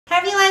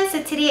everyone,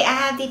 so today I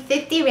have the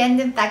 50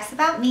 random facts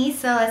about me,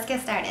 so let's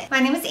get started. My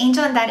name is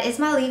Angel and that is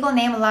my legal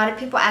name. A lot of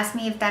people ask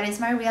me if that is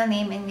my real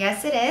name, and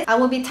yes it is. I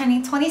will be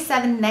turning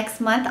 27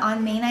 next month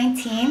on May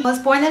 19. I was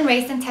born and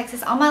raised in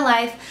Texas all my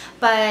life,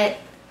 but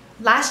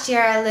last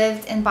year I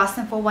lived in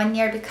Boston for 1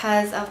 year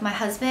because of my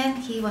husband.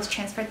 He was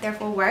transferred there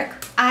for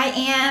work. I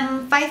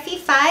am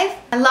 5'5". I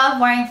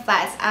love wearing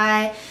flats.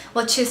 I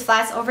will choose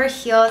flats over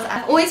heels.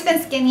 I've always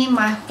been skinny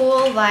my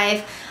whole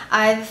life.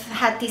 I've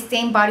had the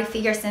same body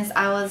figure since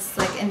I was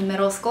like in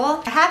middle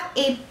school. I have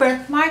a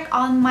birthmark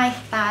on my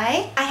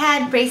thigh. I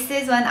had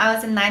braces when I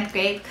was in 9th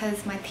grade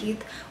because my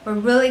teeth were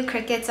really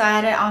crooked, so I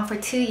had it on for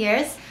 2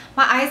 years.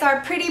 My eyes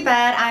are pretty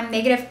bad. I'm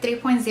negative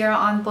 3.0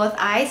 on both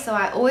eyes, so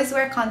I always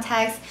wear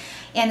contacts,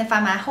 and if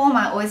I'm at home,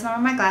 I always wear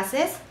my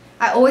glasses.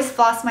 I always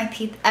floss my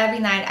teeth every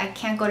night. I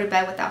can't go to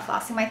bed without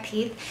flossing my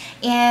teeth.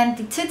 And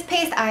the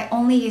toothpaste, I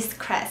only use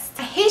Crest.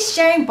 I hate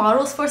sharing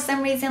bottles for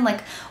some reason,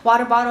 like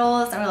water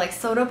bottles or like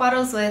soda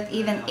bottles with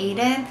even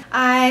Aiden.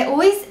 I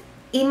always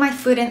eat my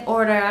food in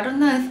order. I don't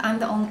know if I'm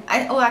the only...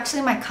 oh,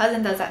 actually my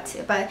cousin does that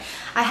too, but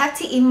I have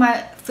to eat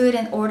my food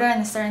in order in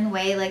a certain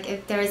way. Like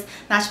if there's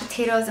mashed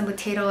potatoes and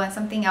potato and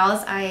something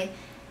else, I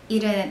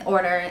eat it in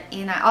order.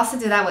 And I also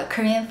do that with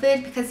Korean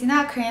food because you know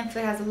how Korean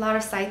food has a lot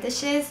of side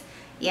dishes?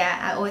 Yeah,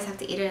 I always have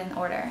to eat it in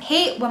order. I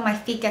hate when my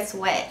feet gets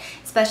wet,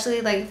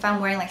 especially like if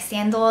I'm wearing like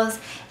sandals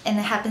and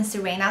it happens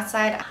to rain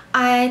outside.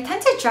 I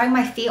tend to drag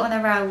my feet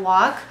whenever I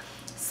walk,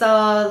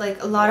 so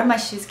like a lot of my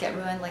shoes get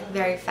ruined like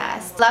very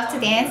fast. Love to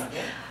dance.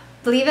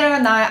 Believe it or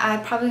not, I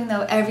probably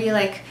know every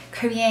like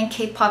Korean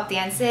K-pop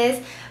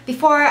dances.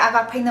 Before I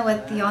got pregnant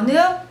with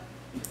Yeonu,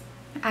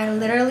 I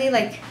literally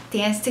like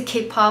danced to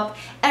K-pop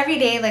every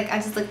day. Like I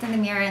just looked in the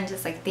mirror and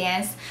just like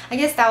danced. I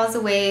guess that was a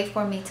way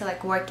for me to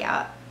like work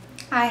out.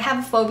 I have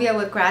a phobia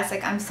with grass.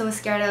 Like I'm so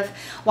scared of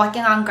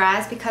walking on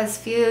grass because a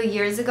few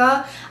years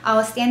ago I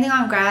was standing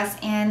on grass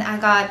and I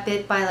got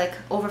bit by like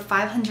over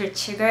 500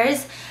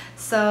 chiggers.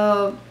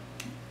 So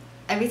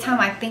every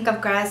time I think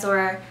of grass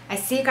or I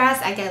see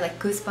grass, I get like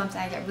goosebumps and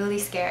I get really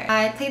scared.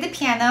 I play the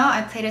piano.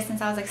 I played it since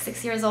I was like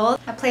 6 years old.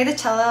 I play the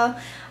cello.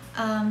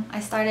 I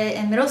started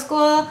in middle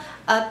school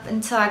up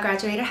until I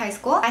graduated high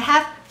school. I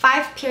have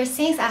 5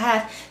 piercings. I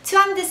have 2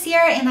 on this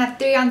ear and I have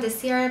 3 on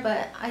this ear,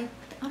 but I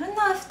don't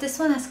know if this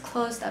one is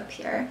closed up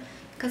here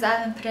because I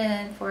haven't put it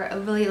in for a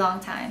really long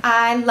time.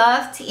 I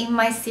love to eat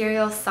my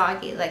cereal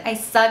soggy. Like I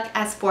suck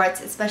at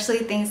sports, especially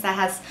things that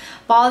has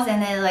balls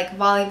in it like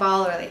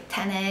volleyball or like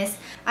tennis.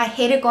 I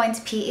hated going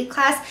to PE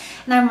class,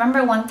 and I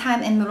remember one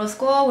time in middle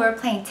school we were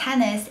playing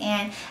tennis,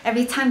 and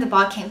every time the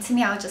ball came to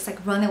me I would just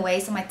like run away,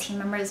 so my team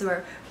members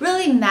were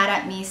really mad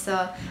at me.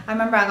 So I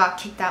remember I got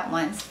kicked out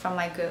once from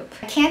my group.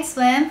 I can't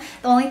swim.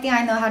 The only thing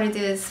I know how to do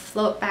is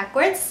float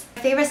backwards.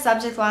 My favorite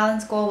subject while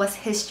in school was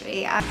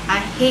history. I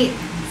hate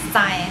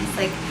science.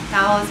 Like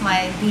that was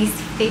my least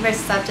favorite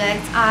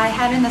subject. I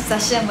had an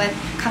obsession with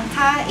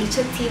Kangta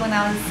HOT when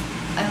I was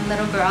a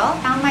little girl. I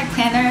found my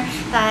planner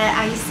that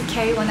I used to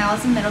carry when I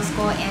was in middle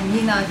school, and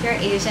you know, if you're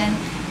Asian,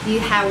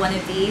 you have one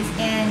of these.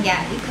 And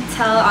yeah, you could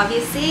tell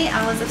obviously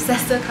I was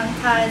obsessed with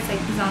Kangta. It's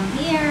like these on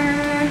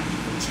here.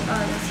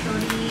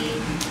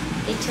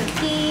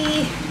 HOT.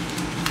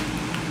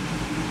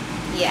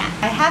 Yeah.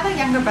 I have a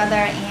younger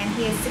brother and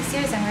he is 6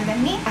 years younger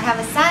than me. I have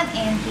a son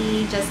and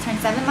he just turned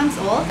 7 months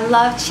old. I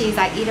love cheese.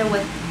 I eat it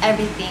with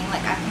everything.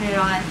 Like I put it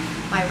on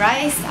my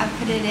rice, I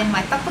put it in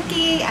my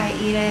tteokbokki, I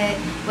eat it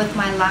with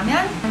my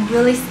ramen. I'm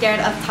really scared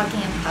of talking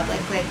in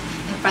public, like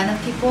in front of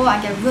people. I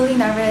get really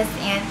nervous,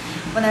 and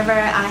whenever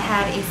I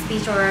had a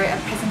speech or a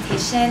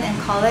presentation in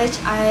college,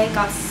 I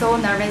got so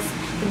nervous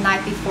the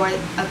night before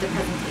of the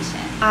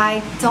presentation.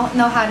 I don't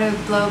know how to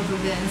blow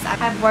balloons.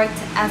 I've worked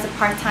as a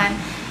part-time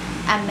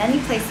at many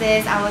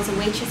places. I was a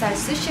waitress at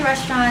sushi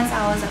restaurants.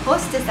 I was a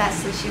hostess at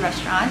sushi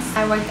restaurants.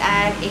 I worked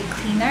at a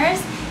cleaners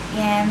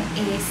and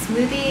a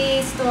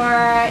smoothie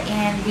store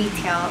and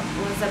retail.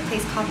 It was a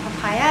place called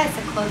Papaya. It's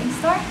a clothing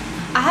store.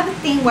 I have a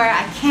thing where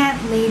I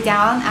can't lay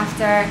down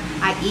after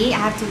I eat.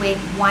 I have to wait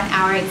 1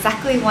 hour,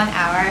 exactly 1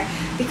 hour,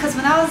 because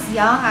when I was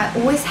young I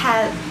always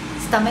had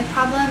stomach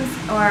problems,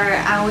 or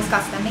I always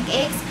got stomach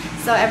aches.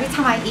 So every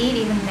time I eat,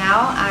 even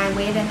now, I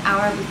wait an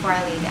hour before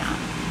I lay down.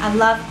 I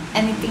love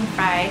anything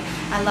fried.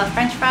 I love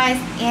French fries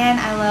and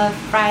I love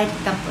fried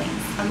dumplings.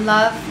 I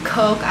love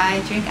Coke.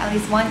 I drink at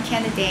least 1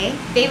 can a day.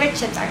 Favorite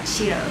chips are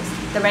Cheetos,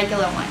 the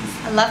regular ones.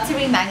 I love to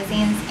read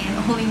magazines and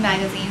only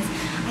magazines.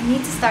 I need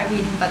to start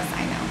reading books,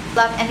 I know.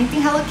 Love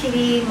anything Hello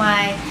Kitty.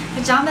 My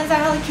pajamas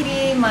are Hello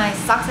Kitty. My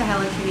socks are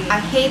Hello Kitty. I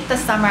hate the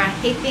summer. I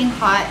hate being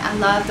hot. I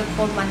love the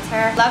cold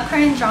winter. Love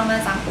Korean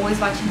dramas. I'm always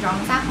watching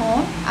dramas at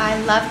home. I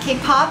love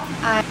K-pop.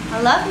 I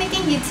love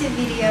making YouTube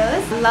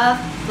videos. I love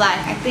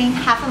black. I think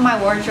half of my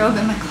wardrobe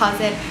in my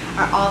closet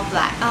are all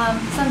black.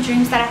 Some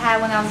dreams that I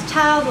had when I was a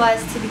child was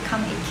to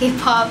become a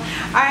K-pop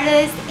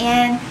artist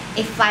and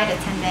a flight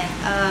attendant,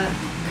 a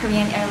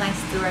Korean airline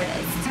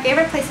stewardess. My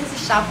favorite places to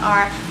shop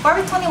are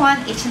Forever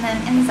 21, H&M,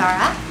 and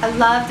Zara. I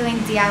love doing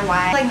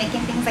DIY. Like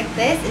making things like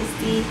this is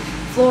the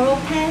floral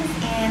pens,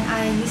 and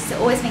I used to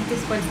always make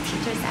this for the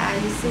teachers that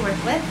I used to work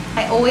with.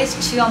 I always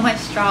chew on my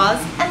straws.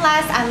 And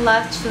last, I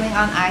love chewing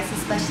on ice,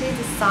 especially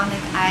the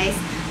Sonic ice.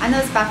 I know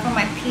it's bad for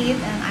my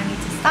teeth and I need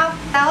to stop.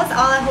 That was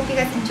all. I hope you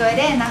guys enjoyed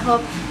it, and I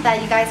hope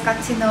that you guys got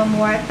to know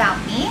more about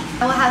me.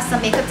 I will have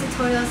some makeup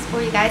tutorials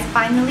for you guys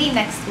finally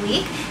next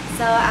week.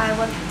 So I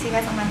will talk to you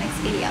guys on my next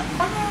video.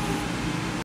 Bye!